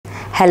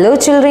Hello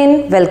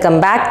children, welcome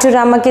back to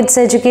RamaKidz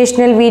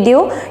educational video.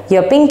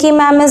 Your Pinky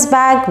ma'am is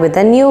back with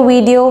a new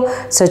video.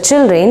 So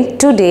children,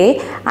 today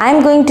I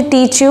am going to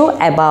teach you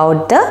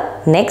about the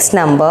next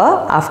number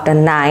after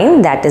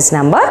 9, that is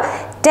number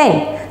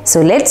 10.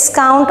 So let's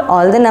count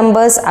all the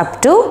numbers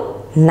up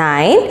to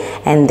 9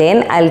 and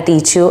then I'll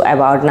teach you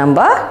about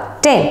number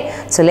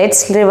 10. So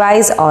let's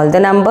revise all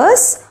the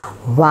numbers.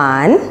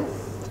 1,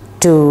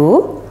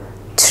 2,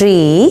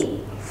 3,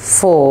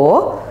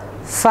 4,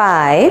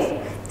 5,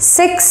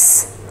 6,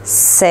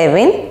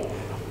 7,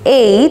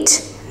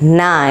 8,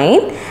 9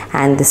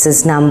 and this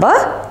is number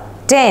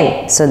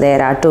 10. So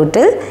there are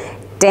total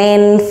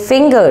 10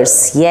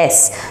 fingers.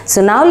 Yes.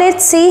 So now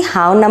let's see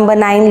how number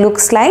 9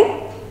 looks like.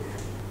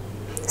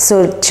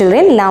 So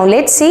children, now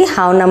let's see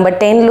how number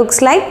 10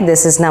 looks like.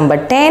 This is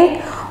number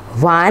 10,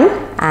 1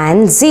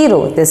 and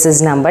 0. This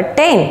is number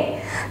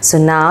 10. So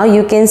now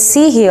you can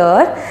see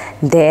here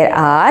there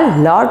are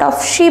lot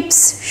of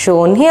sheeps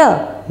shown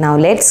here. Now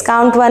let's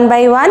count one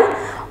by one.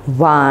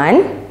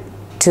 1,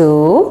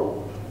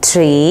 2,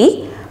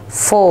 3,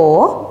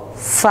 4,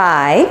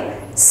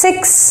 5,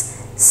 6,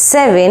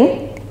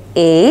 7,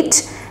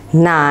 8,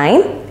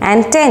 9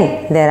 and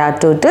 10. There are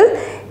total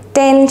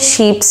 10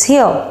 sheeps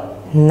here.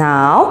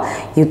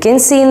 Now you can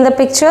see in the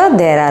picture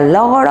there are a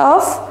lot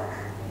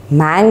of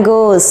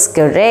mangoes.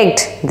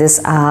 Correct. These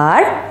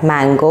are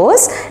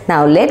mangoes.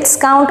 Now let's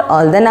count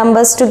all the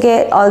numbers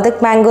together, all the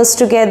mangoes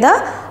together.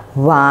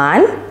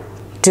 1,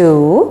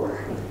 2,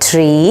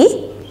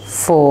 3,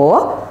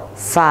 4,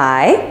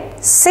 5,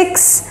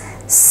 6,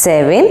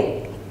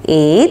 7,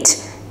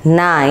 8,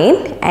 9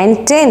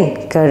 and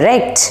 10.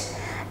 Correct.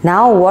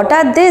 Now what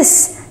are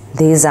these?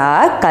 These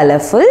are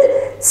colorful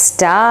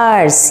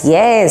stars.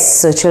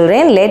 Yes. So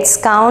children, let's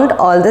count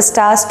all the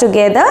stars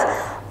together.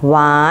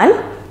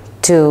 1,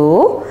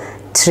 2,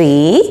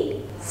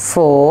 3,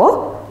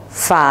 4,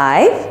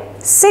 5,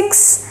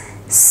 6,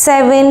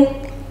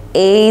 7,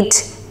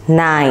 8,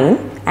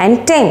 9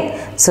 and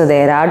 10. So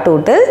there are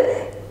total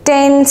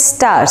 10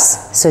 stars.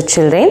 So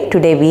children,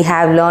 today we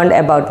have learned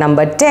about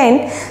number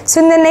 10.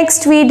 So in the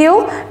next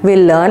video,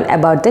 we'll learn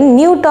about the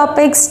new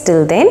topics.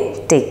 Till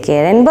then, take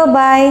care and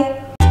bye-bye.